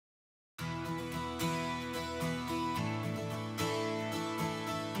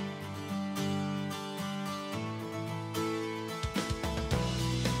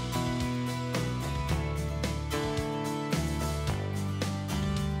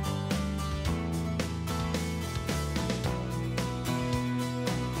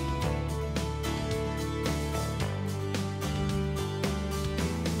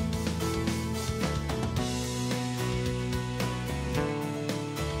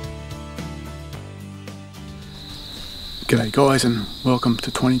G'day guys, and welcome to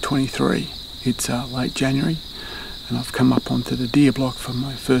 2023. It's late January and I've come up onto the deer block for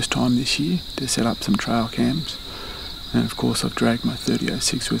my first time this year to set up some trail cams, and of course I've dragged my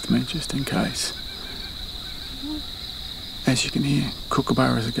 3006 with me just in case. As you can hear,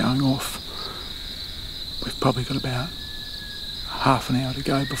 kookaburras are going off. We've probably got about half an hour to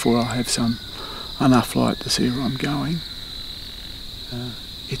go before I'll have enough light to see where I'm going.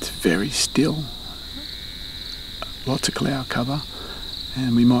 It's very still. Lots of cloud cover,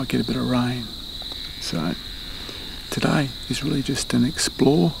 and we might get a bit of rain. So today is really just an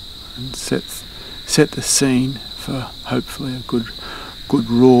explore and set the scene for hopefully a good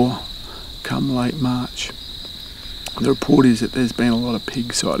roar come late March. The report is that there's been a lot of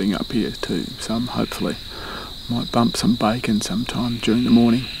pig sighting up here too, so hopefully might bump some bacon sometime during the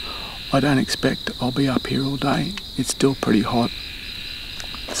morning. I don't expect I'll be up here all day. It's still pretty hot,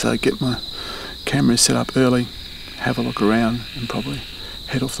 so get my camera set up early, have a look around, and probably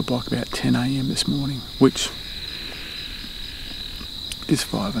head off the block about 10 AM this morning, which is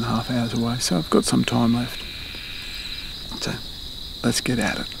 5.5 hours away, so I've got some time left. So let's get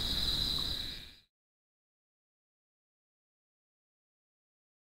at it.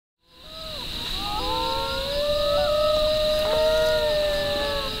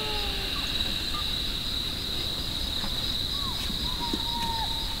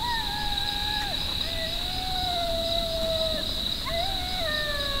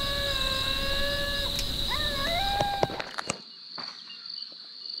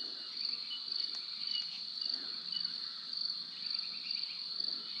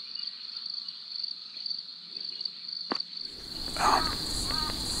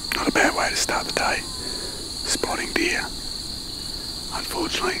 Not a bad way to start the day, spotting deer.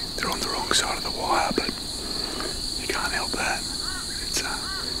 Unfortunately, they're on the wrong side of the wire, but you can't help that. It's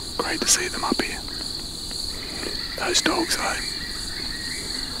great to see them up here. Those dogs, though,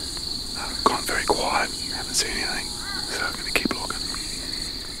 have gone very quiet, haven't seen anything, so I'm going to keep looking.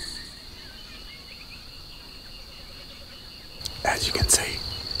 As you can see,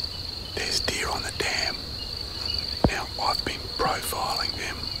 there's deer on the dam. Now, I've been profiling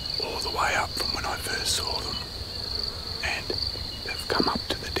them all the way up from when I first saw them, and they've come up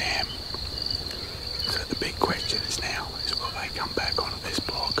to the dam. So the big question is now, will they come back onto this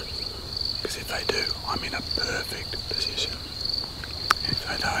block? Because if they do, I'm in a perfect position. And if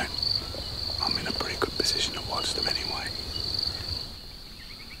they don't, I'm in a pretty good position to watch them anyway.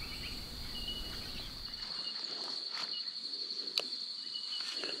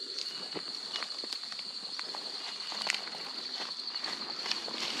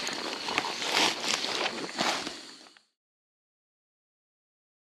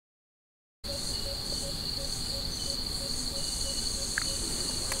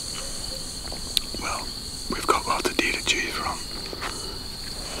 Well, we've got lots of deer to choose from.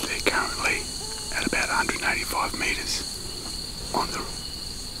 They're currently at about 185 metres on the,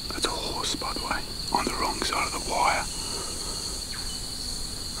 that's a horse by the way, on the wrong side of the wire.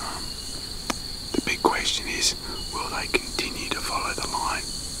 The big question is, will they continue to follow the line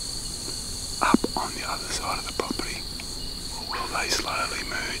up on the other side of the property, or will they slowly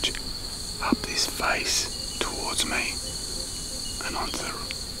merge up this face towards me and onto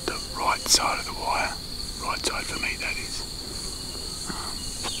the right side of the wire, right side for me that is.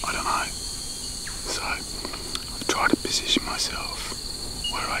 I don't know. So I've tried to position myself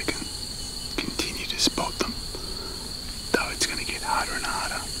where I can continue to spot them, though it's going to get harder and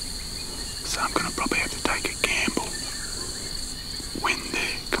harder. So I'm going to probably have to take a gamble when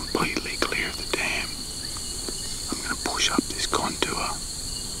they're completely clear of the dam. I'm going to push up this contour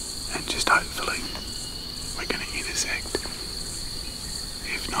and just hopefully we're going to intersect.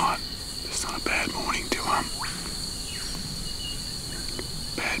 If not, it's not a bad morning to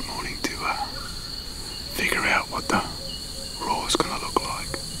figure out what the roar's gonna look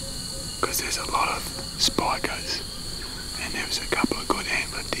like, because there's a lot of spikers and there's a couple of good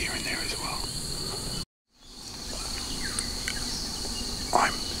antler deer in there as well.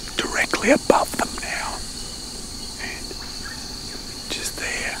 I'm directly above them now, and just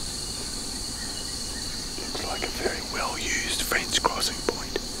there looks like a very well used fence crossing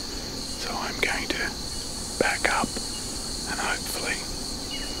point. So I'm going to back up and hopefully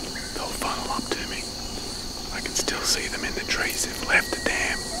they'll funnel up to me. I can still see them in the trees. They've left the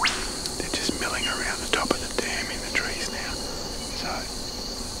dam. They're just milling around the top of the dam in the trees now. So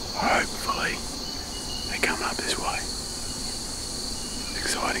hopefully they're coming up this way.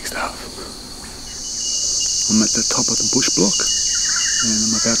 Exciting stuff. I'm at the top of the bush block and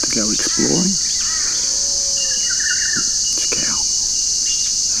I'm about to go exploring. It's a cow.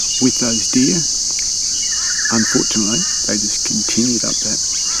 With those deer, unfortunately, they just continued up that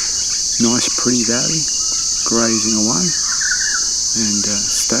nice pretty valley, grazing away, and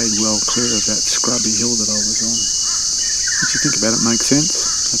stayed well clear of that scrubby hill that I was on. If you think about it, makes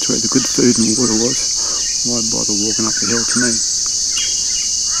sense. That's where the good food and water was. Why bother walking up the hill to me?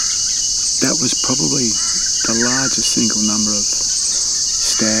 That was probably the largest single number of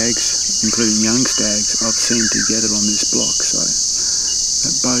stags, including young stags, I've seen together on this block, so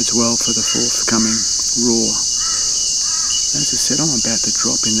that bodes well for the forthcoming roar. As I said, I'm about to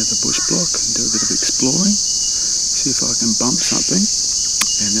drop into the bush block and do a bit of exploring, see if I can bump something,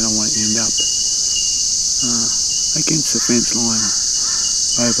 and then I want to end up against the fence line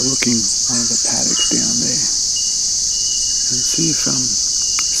overlooking one of the paddocks down there and see if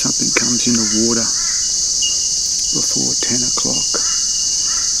something comes in the water before 10 o'clock.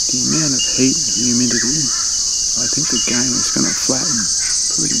 The amount of heat and humidity, I think the game is going to flatten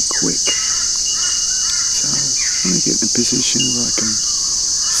pretty quick. So I want to get in a position where I can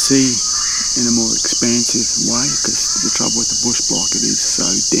see in a more expansive way, because the trouble with the bush block, it is so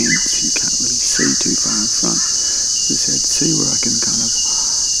dense you can't really see too far in front. As I said, see where I can kind of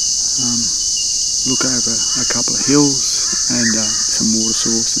look over a couple of hills and some water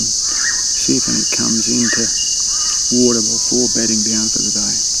source and see if anything comes into water before bedding down for the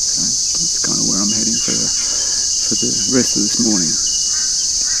day. So that's kind of where I'm heading for the rest of this morning.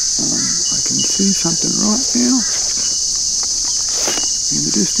 I can see something right now in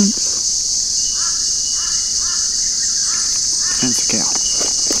the distance. And it's a cow.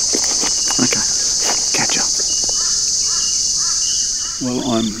 Okay, catch up.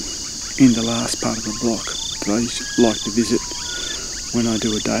 Well, I'm in the last part of the block that I like to visit when I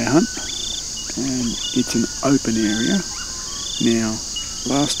do a day hunt, and it's an open area. Now,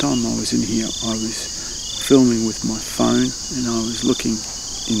 last time I was in here I was filming with my phone and I was looking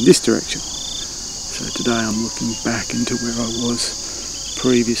in this direction. So today I'm looking back into where I was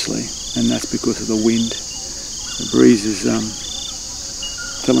previously, and that's because of the wind. The breeze is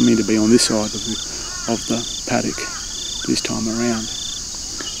telling me to be on this side of the paddock this time around.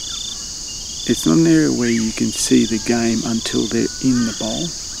 It's not an area where you can see the game until they're in the bowl,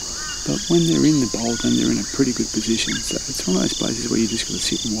 but when they're in the bowl then they're in a pretty good position. So it's one of those places where you just got to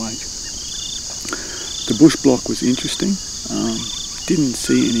sit and wait. The bush block was interesting. Didn't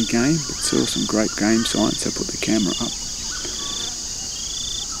see any game, but saw some great game signs, so I put the camera up.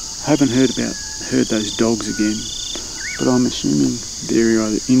 Haven't heard those dogs again, but I'm assuming they're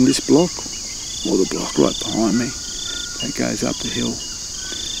either in this block or the block right behind me that goes up the hill.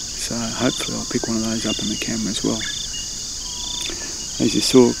 So hopefully I'll pick one of those up on the camera as well. As you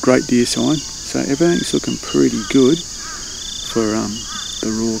saw, great deer sign, so everything's looking pretty good for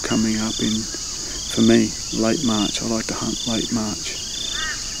the roar coming up in, for me, late March. I like to hunt late March.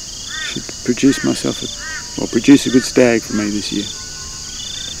 Should produce a good stag for me this year.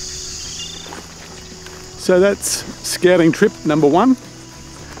 So that's scouting trip number 1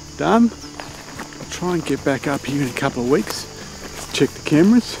 done. I'll try and get back up here in a couple of weeks, check the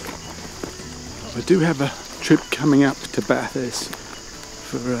cameras. I do have a trip coming up to Bathurst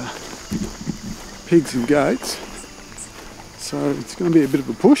for pigs and goats, so it's going to be a bit of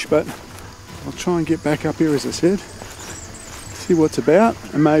a push, but I'll try and get back up here, as I said, see what's about,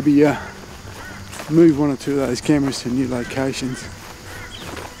 and maybe move 1 or 2 of those cameras to new locations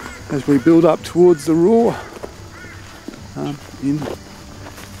as we build up towards the roar in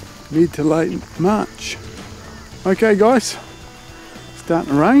mid to late March. Okay guys,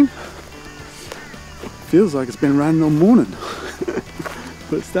 starting to rain. Feels like it's been raining all morning,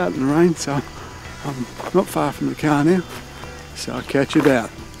 but it's starting to rain, so I'm not far from the car now, so I'll catch you about.